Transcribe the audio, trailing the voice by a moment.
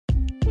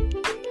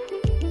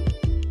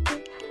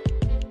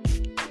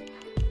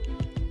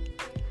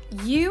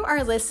You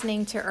are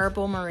listening to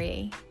Herbal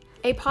Marie,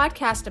 a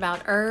podcast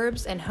about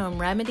herbs and home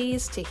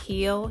remedies to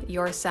heal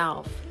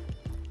yourself.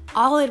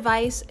 All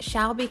advice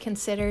shall be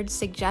considered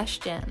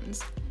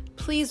suggestions.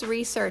 Please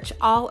research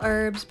all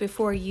herbs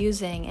before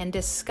using and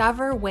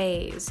discover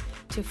ways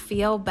to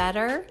feel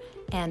better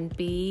and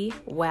be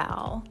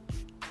well.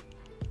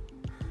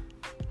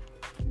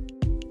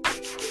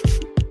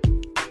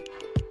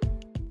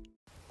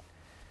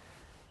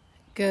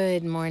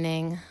 Good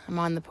morning. I'm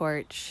on the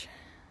porch.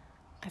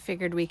 I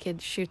figured we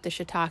could shoot the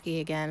shiitake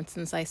again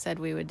since I said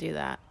we would do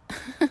that.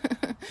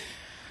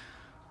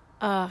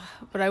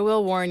 But I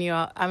will warn you,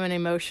 I'm an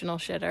emotional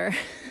shitter.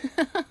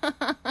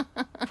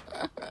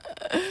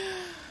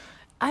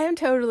 I am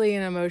totally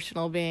an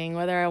emotional being,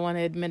 whether I want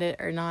to admit it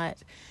or not.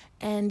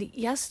 And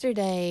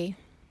yesterday,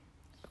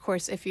 of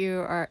course, if you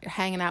are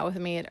hanging out with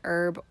me at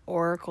Herb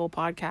Oracle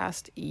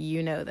Podcast,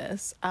 you know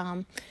this.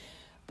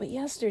 But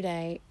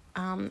yesterday,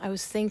 I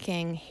was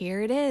thinking,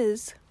 here it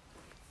is,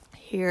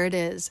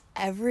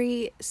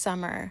 every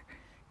summer,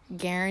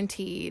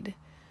 guaranteed,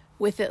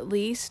 with at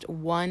least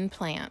one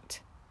plant,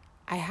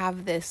 I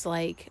have this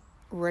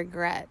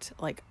regret,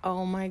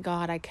 oh my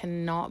God, I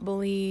cannot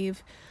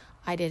believe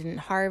I didn't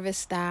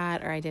harvest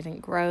that, or I didn't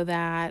grow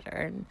that,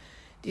 or,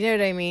 do you know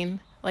what I mean?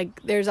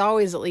 There's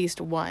always at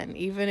least one,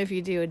 even if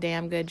you do a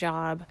damn good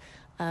job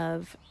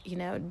of,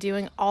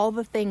 doing all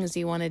the things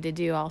you wanted to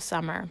do all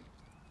summer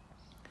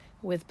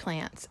with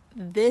plants.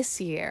 This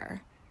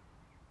year,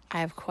 I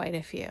have quite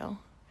a few.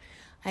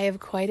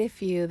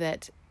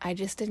 That I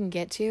just didn't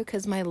get to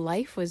because my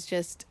life was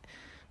just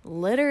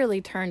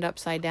literally turned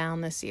upside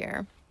down this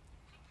year.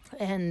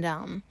 And,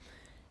 I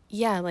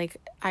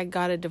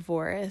got a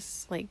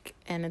divorce,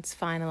 and it's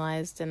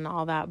finalized and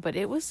all that. But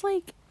it was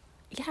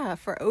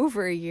for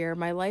over a year,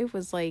 my life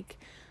was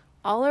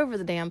all over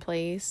the damn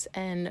place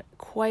and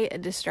quite a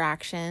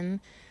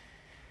distraction.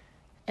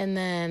 And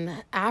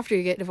then after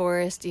you get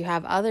divorced, you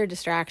have other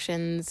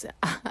distractions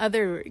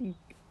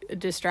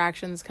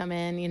come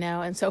in,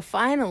 and so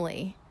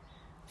finally,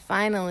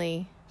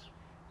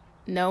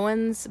 no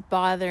one's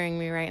bothering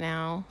me right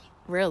now,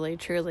 really,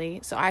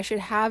 truly, so I should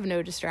have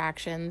no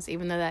distractions,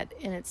 even though that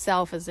in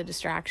itself is a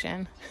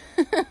distraction.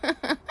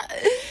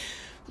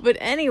 But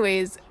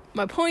anyways,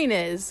 my point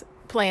is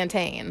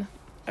Plantain.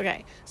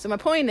 Okay, so my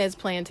point is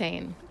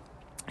Plantain.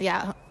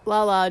 Yeah,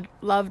 love,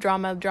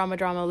 drama,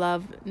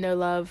 love, no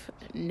love,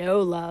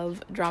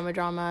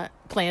 drama,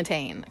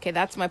 Plantain. Okay,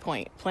 that's my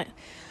point.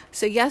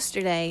 So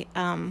yesterday,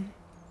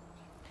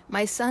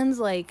 my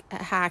son's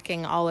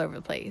hacking all over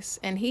the place,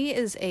 and he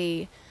is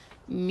a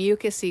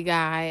mucusy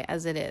guy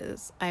as it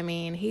is. I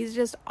mean, he's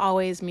just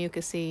always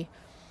mucusy.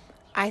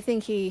 I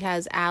think he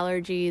has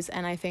allergies,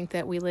 and I think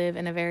that we live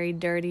in a very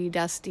dirty,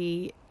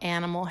 dusty,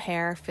 animal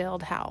hair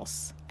filled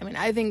house. I mean,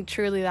 I think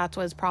truly that's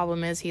what his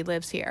problem is. He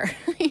lives here,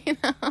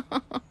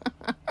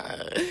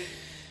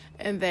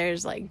 And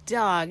there's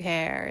dog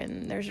hair,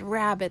 and there's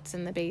rabbits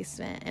in the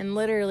basement, and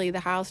literally the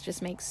house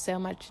just makes so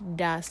much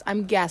dust.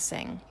 I'm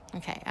guessing.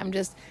 Okay, I'm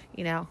just,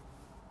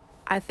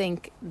 I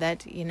think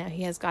that,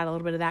 he has got a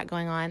little bit of that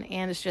going on,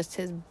 and it's just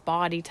his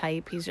body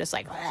type. He's just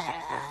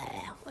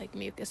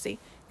mucusy.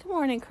 Good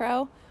morning,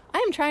 crow. I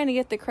am trying to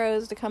get the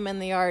crows to come in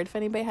the yard. If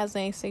anybody has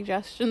any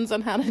suggestions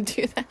on how to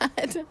do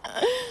that.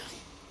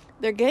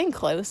 They're getting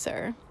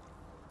closer.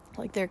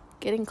 They're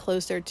getting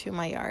closer to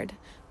my yard.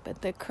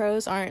 But the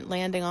crows aren't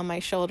landing on my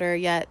shoulder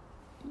yet,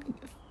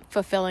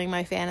 fulfilling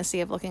my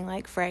fantasy of looking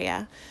like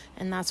Freya.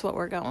 And that's what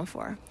we're going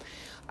for.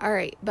 All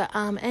right. But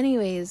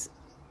anyways,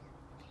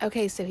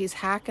 okay, so he's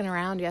hacking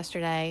around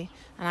yesterday.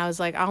 And I was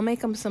like, I'll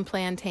make him some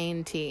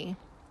plantain tea.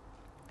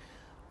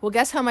 Well,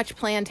 guess how much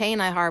plantain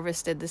I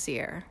harvested this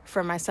year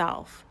for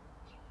myself?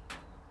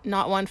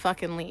 Not one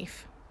fucking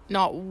leaf.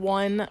 Not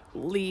one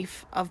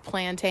leaf of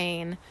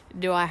plantain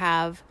do I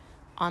have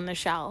on the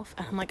shelf.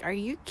 And I'm like, are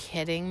you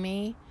kidding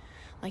me?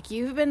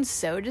 You've been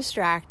so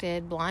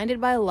distracted,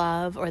 blinded by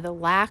love, or the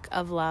lack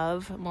of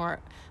love, more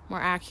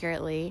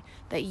accurately,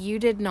 that you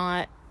did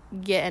not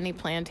get any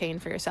plantain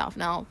for yourself.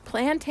 Now,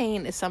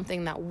 plantain is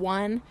something that,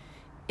 one,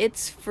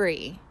 it's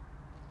free.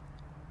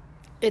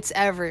 It's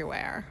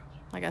everywhere.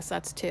 I guess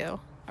that's two.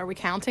 Are we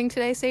counting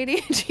today,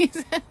 Sadie?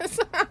 Jesus.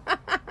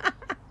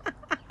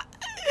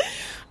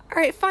 All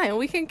right, fine.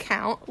 We can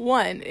count.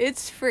 One,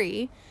 it's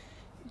free.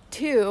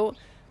 Two,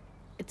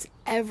 it's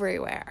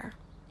everywhere.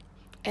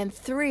 And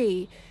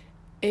three,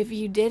 if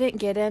you didn't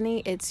get any,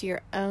 it's your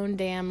own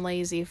damn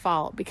lazy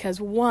fault. Because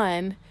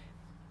one,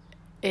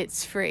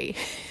 it's free.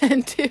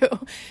 And two,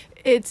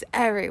 it's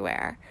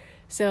everywhere.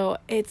 So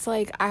it's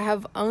I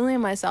have only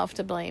myself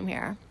to blame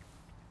here.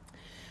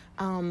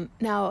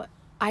 Now,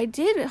 I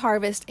did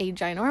harvest a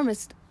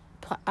ginormous,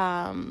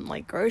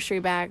 grocery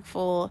bag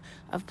full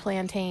of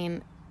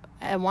plantain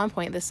at one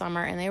point this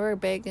summer, and they were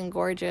big and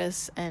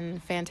gorgeous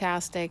and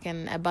fantastic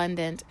and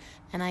abundant,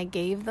 and I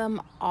gave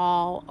them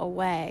all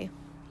away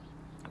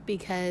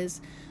because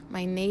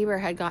my neighbor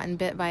had gotten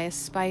bit by a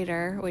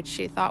spider, which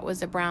she thought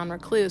was a brown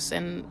recluse,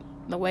 and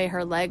the way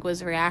her leg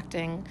was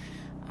reacting,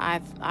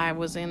 I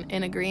was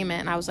in agreement,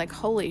 and I was like,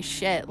 holy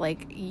shit,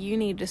 like, you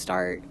need to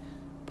start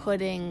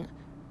putting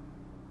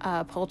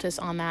poultice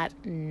on that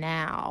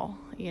now,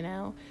 you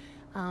know?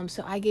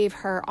 So I gave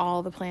her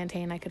all the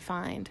plantain I could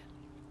find.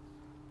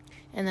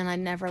 And then I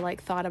never,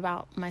 like, thought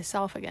about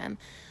myself again,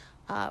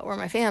 or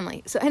my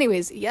family. So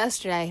anyways,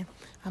 yesterday,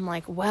 I'm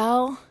like,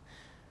 well,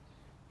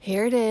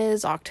 here it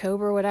is,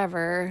 October,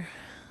 whatever,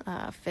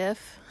 5th.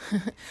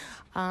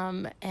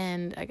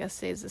 And I guess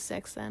today's the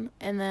 6th then.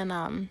 And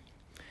then,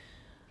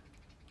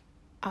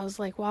 I was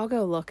like, well, I'll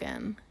go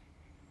looking.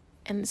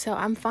 And so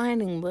I'm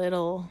finding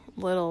little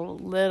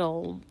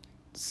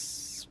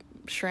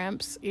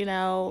shrimps, you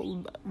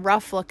know,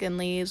 rough looking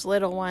leaves,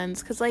 little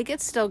ones, because, like,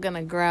 it's still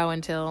gonna grow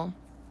until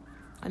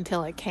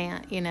it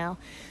can't, you know.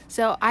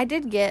 So I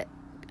did get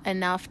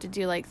enough to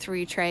do like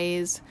 3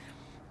 trays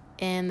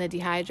in the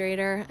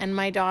dehydrator. And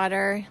my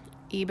daughter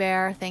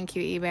Ebear, thank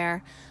you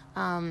Ebear,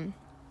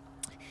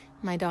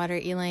 my daughter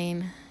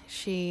Elaine,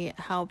 she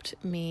helped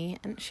me,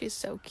 and she's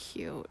so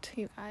cute,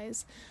 you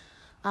guys.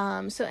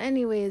 So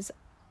anyways,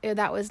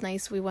 that was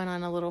nice. We went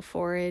on a little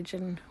forage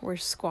and we're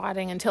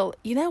squatting until,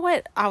 you know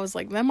what, I was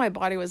like, then my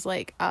body was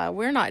like,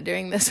 we're not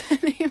doing this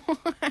anymore.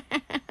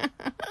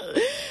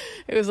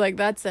 It was like,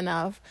 that's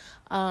enough.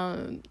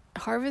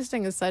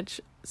 Harvesting is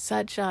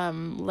such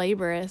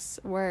laborious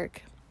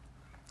work.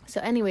 So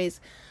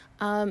anyways,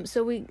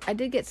 I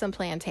did get some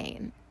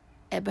plantain.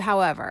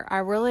 However, I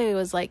really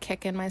was like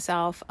kicking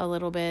myself a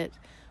little bit.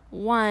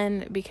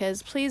 One,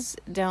 because please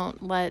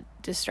don't let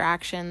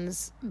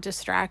distractions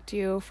distract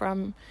you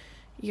from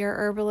your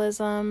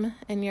herbalism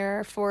and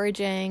your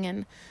foraging.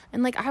 And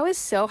like, I was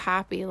so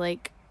happy,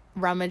 like,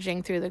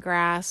 rummaging through the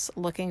grass,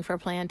 looking for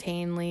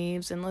plantain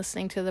leaves and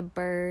listening to the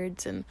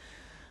birds. And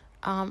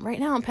right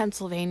now in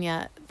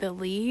Pennsylvania, the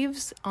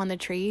leaves on the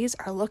trees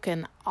are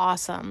looking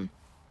awesome.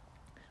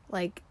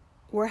 Like,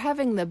 we're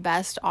having the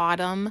best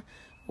autumn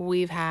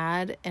we've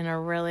had in a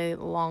really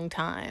long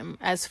time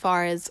as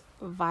far as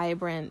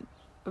vibrant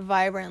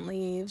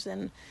leaves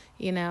and,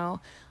 you know,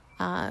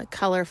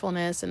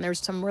 colorfulness. And there's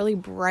some really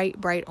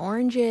bright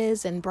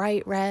oranges and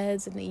bright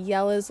reds and the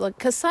yellows. Look,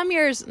 because some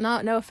years,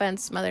 no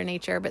offense, Mother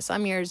Nature, but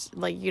some years,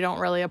 like, you don't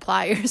really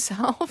apply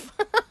yourself.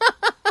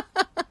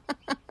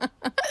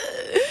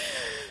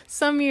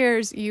 Some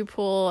years you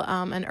pull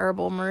an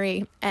Herbal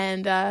Marie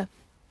and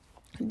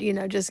you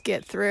know, just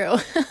get through.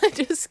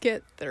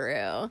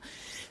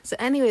 So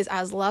anyways,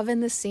 I was loving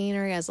the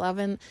scenery.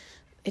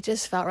 It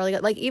just felt really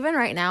good. Like, even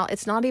right now,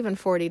 it's not even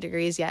 40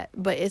 degrees yet,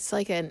 but it's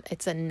like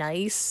it's a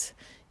nice,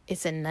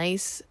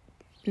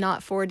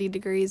 not 40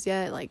 degrees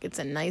yet. Like, it's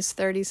a nice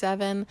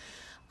 37.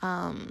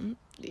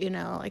 You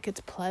know, like,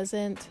 it's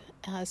pleasant.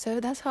 So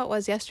that's how it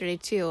was yesterday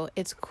too.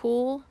 It's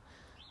cool.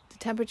 The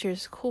temperature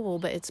is cool,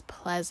 but it's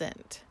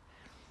pleasant.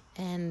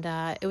 And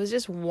it was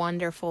just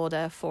wonderful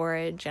to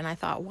forage. And I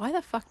thought, why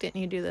the fuck didn't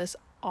you do this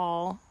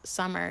all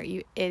summer,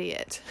 you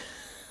idiot?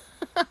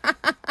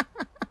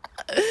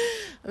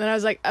 And then I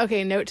was like,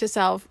 okay, note to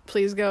self,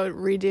 please go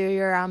redo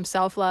your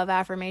self-love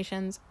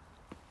affirmations.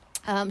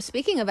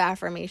 Speaking of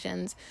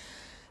affirmations,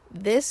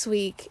 this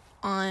week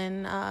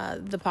on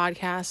the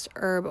podcast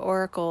Herb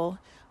Oracle,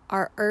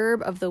 our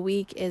herb of the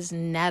week is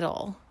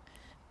nettle.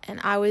 And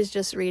I was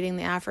just reading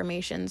the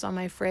affirmations on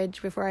my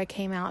fridge before I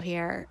came out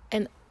here.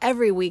 And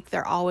every week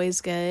they're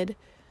always good.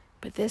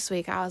 But this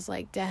week I was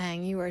like,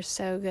 dang, you are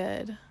so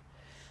good.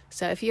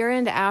 So if you're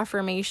into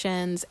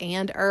affirmations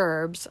and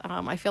herbs,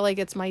 I feel like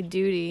it's my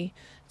duty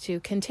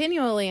to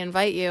continually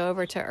invite you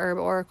over to Herb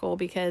Oracle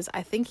because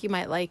I think you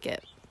might like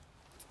it.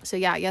 So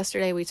yeah,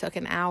 yesterday we took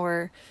an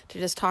hour to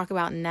just talk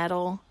about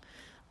nettle.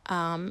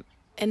 And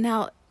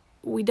now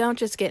we don't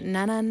just get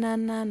na.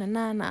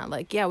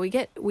 Like, yeah, we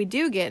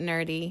do get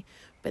nerdy,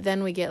 but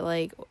then we get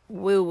like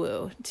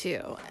woo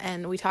too.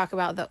 And we talk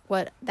about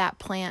what that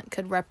plant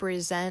could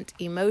represent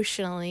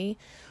emotionally,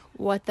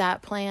 what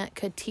that plant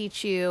could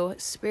teach you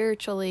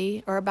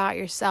spiritually or about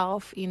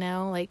yourself, you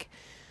know, like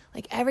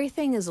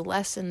everything is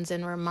lessons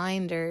and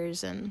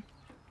reminders. And,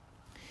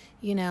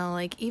 you know,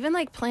 like, even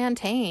like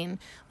plantain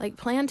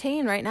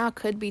right now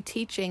could be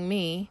teaching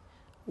me,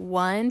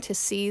 one, to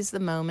seize the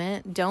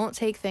moment. Don't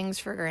take things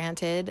for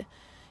granted,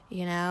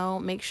 you know,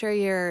 make sure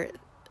you're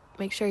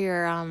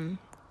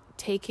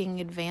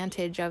taking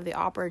advantage of the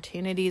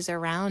opportunities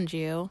around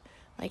you.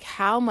 Like,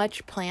 how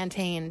much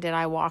plantain did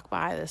I walk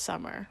by this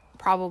summer?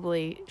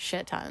 Probably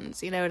shit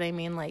tons, you know what I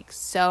mean? Like,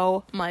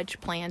 so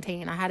much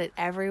plantain. I had it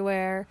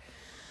everywhere.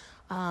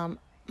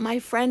 My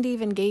friend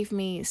even gave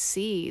me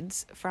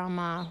seeds from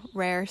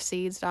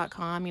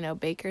rareseeds.com, you know,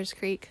 Baker's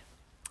Creek.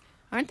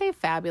 Aren't they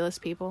fabulous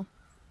people?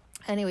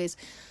 Anyways,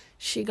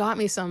 she got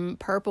me some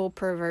purple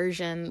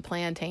perversion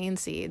plantain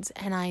seeds,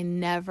 and I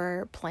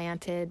never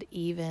planted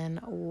even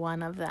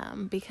one of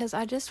them because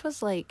I just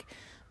was like,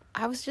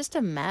 I was just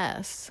a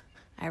mess.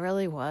 I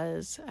really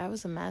was. I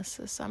was a mess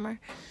this summer.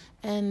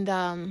 And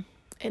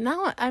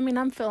now, I mean,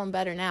 I'm feeling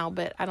better now,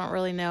 but I don't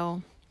really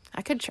know.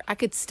 I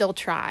could still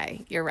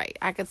try. You're right.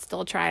 I could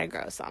still try to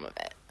grow some of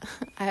it.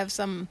 I have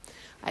some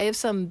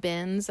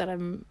bins that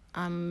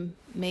I'm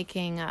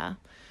making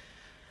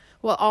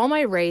Well, all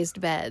my raised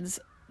beds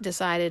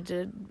decided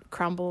to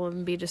crumble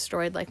and be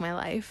destroyed like my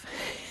life.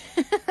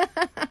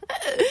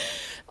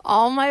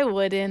 All my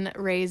wooden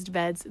raised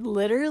beds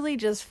literally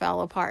just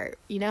fell apart.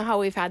 You know how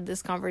we've had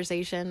this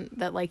conversation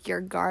that like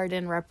your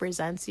garden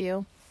represents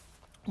you?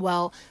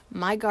 Well,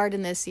 my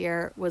garden this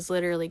year was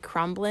literally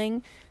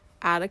crumbling,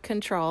 out of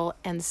control,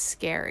 and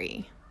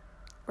scary,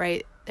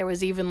 right? There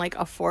was even like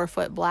a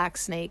 4-foot black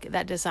snake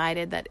that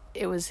decided that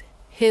it was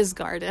his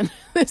garden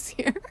this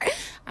year.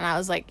 And I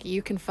was like,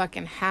 you can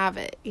fucking have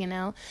it, you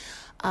know?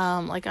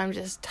 Like, I'm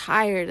just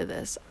tired of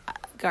this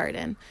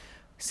garden.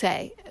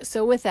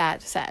 So with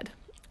that said,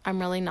 I'm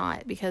really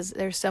not, because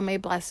there's so many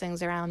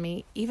blessings around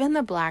me. Even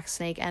the black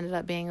snake ended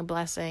up being a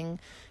blessing,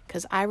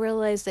 because I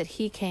realized that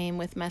he came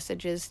with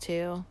messages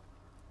too.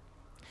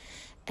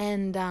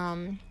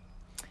 And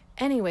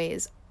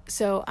anyways,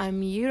 so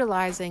I'm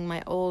utilizing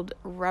my old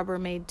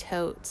Rubbermaid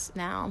totes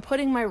now. I'm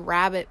putting my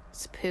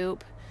rabbit's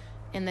poop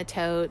in the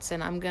totes,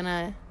 and I'm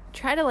gonna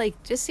try to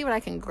like just see what I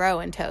can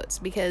grow in totes,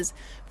 because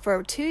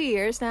for 2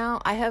 years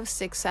now I have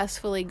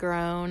successfully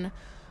grown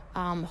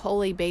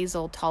holy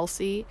basil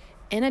Tulsi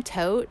in a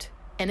tote,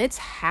 and it's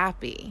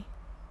happy,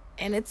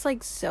 and it's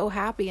like so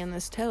happy in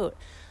this tote.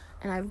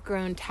 And I've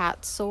grown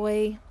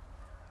tatsoi,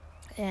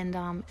 and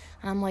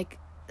I'm like,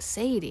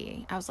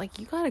 Sadie, I was like,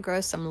 you gotta grow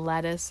some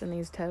lettuce in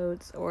these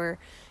totes, or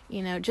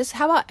you know, just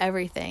how about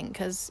everything,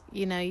 because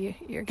you know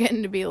you're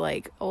getting to be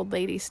like old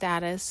lady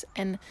status,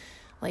 and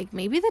like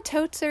maybe the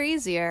totes are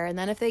easier, and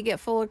then if they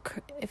get full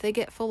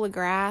of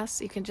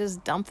grass, you can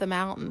just dump them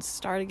out and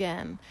start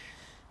again.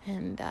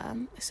 And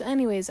so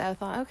anyways, I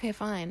thought, okay,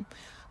 fine.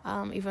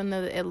 Even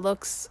though it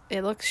looks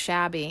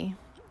shabby,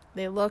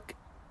 they look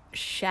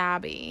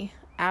shabby,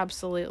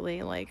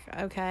 absolutely, like,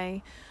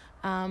 okay,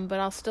 but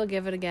I'll still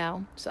give it a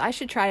go. So I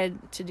should try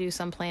to do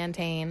some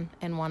plantain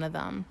in one of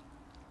them,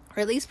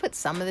 or at least put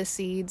some of the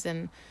seeds,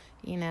 and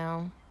you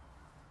know,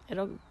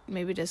 it'll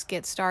maybe just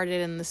get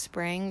started in the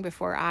spring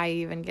before I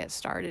even get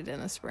started in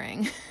the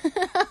spring.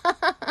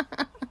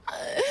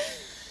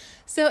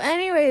 So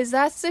anyways,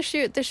 that's the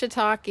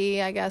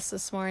shiitake, I guess,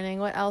 this morning.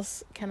 What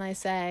else can I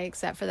say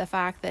except for the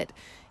fact that,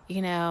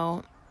 you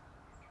know,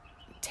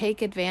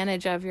 take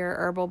advantage of your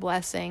herbal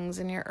blessings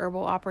and your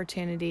herbal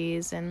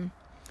opportunities. And,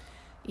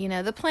 you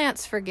know, the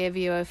plants forgive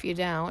you if you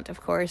don't, of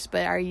course,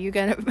 but are you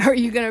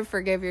gonna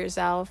forgive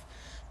yourself?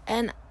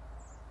 And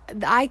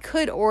you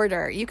can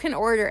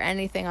order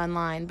anything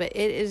online, but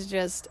it is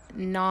just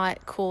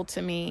not cool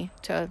to me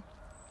to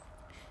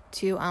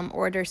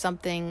order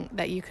something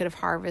that you could have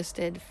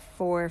harvested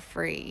for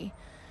free,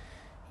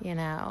 you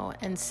know.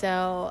 And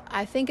so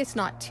I think it's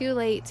not too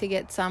late to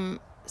get some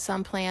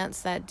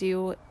plants that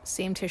do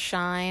seem to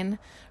shine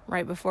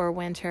right before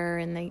winter,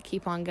 and they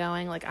keep on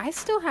going. Like, I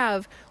still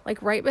have,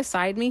 like, right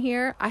beside me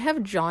here, I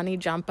have Johnny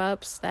jump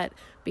ups that,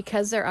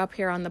 because they're up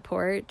here on the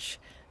porch,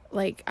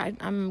 like,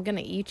 I'm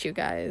gonna eat you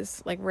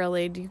guys. Like,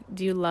 really,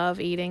 do you love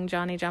eating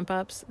Johnny jump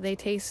ups? They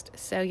taste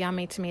so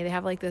yummy to me. They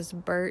have like this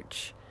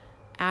birch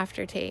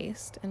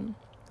aftertaste, and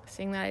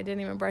seeing that I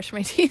didn't even brush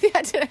my teeth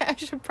yet today, I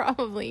should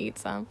probably eat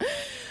some.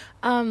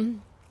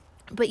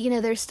 But you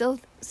know, there's still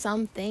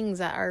some things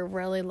that are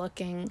really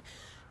looking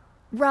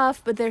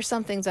rough, but there's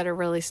some things that are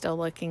really still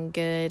looking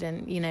good.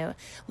 And you know,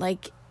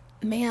 like,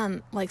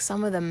 man, like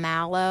some of the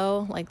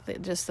mallow,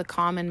 like just the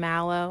common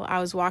mallow, I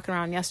was walking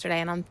around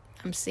yesterday and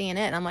I'm seeing it,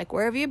 and I'm like,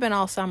 where have you been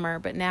all summer?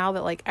 But now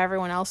that like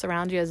everyone else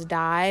around you has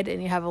died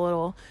and you have a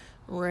little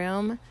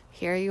room,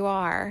 here you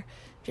are,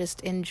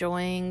 just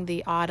enjoying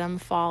the autumn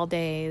fall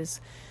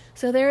days.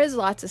 So there is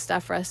lots of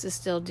stuff for us to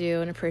still do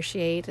and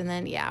appreciate. And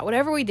then, yeah,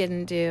 whatever we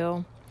didn't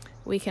do,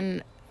 we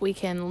can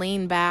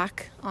lean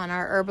back on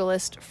our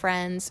herbalist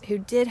friends who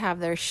did have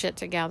their shit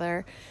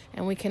together,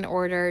 and we can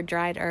order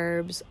dried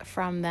herbs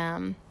from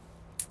them.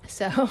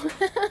 So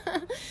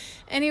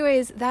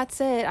anyways,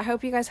 that's it. I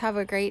hope you guys have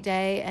a great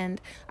day,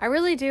 and I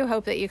really do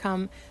hope that you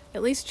come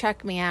at least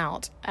check me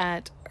out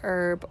at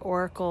Herb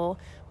Oracle,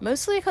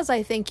 mostly because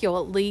I think you'll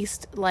at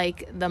least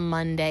like the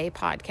Monday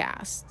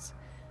podcasts,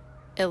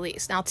 at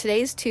least. Now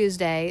today's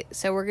Tuesday,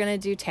 so we're gonna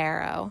do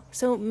tarot,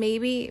 so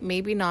maybe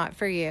not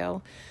for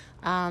you.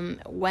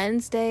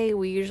 Wednesday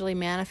we usually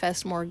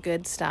manifest more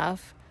good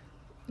stuff.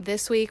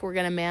 This week we're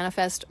gonna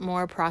manifest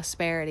more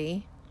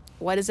prosperity.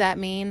 What does that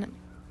mean?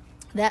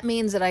 That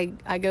means that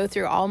I go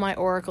through all my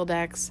oracle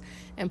decks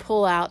and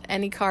pull out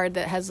any card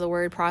that has the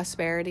word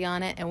prosperity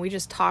on it, and we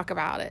just talk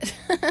about it.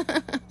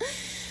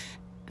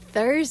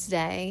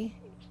 Thursday,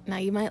 now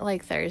you might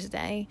like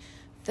Thursday.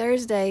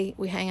 Thursday,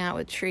 we hang out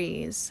with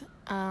trees.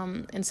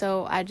 And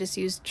so I just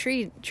use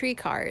tree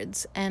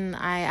cards, and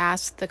I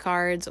ask the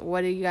cards,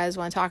 what do you guys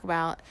want to talk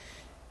about?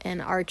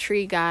 And our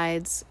tree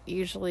guides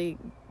usually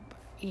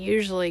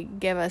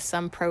give us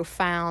some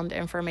profound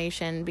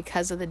information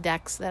because of the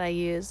decks that I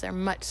use. They're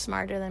much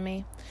smarter than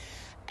me,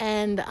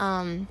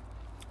 and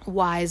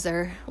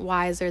wiser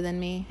than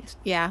me.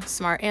 Yeah,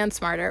 smart and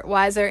smarter,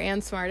 wiser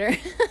and smarter.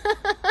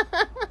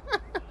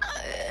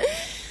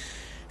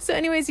 So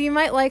anyways, you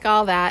might like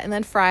all that. And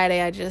then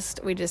Friday,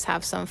 we just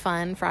have some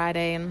fun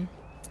Friday, and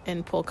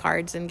and pull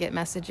cards and get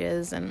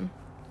messages and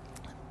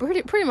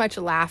pretty much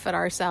laugh at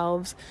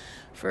ourselves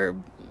for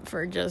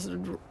just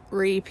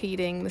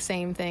repeating the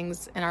same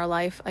things in our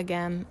life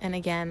again and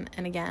again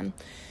and again.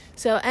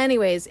 So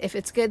anyways, if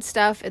it's good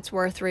stuff, it's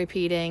worth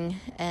repeating.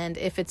 And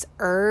if it's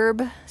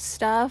herb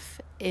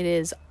stuff, it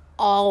is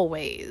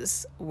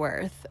always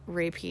worth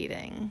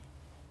repeating.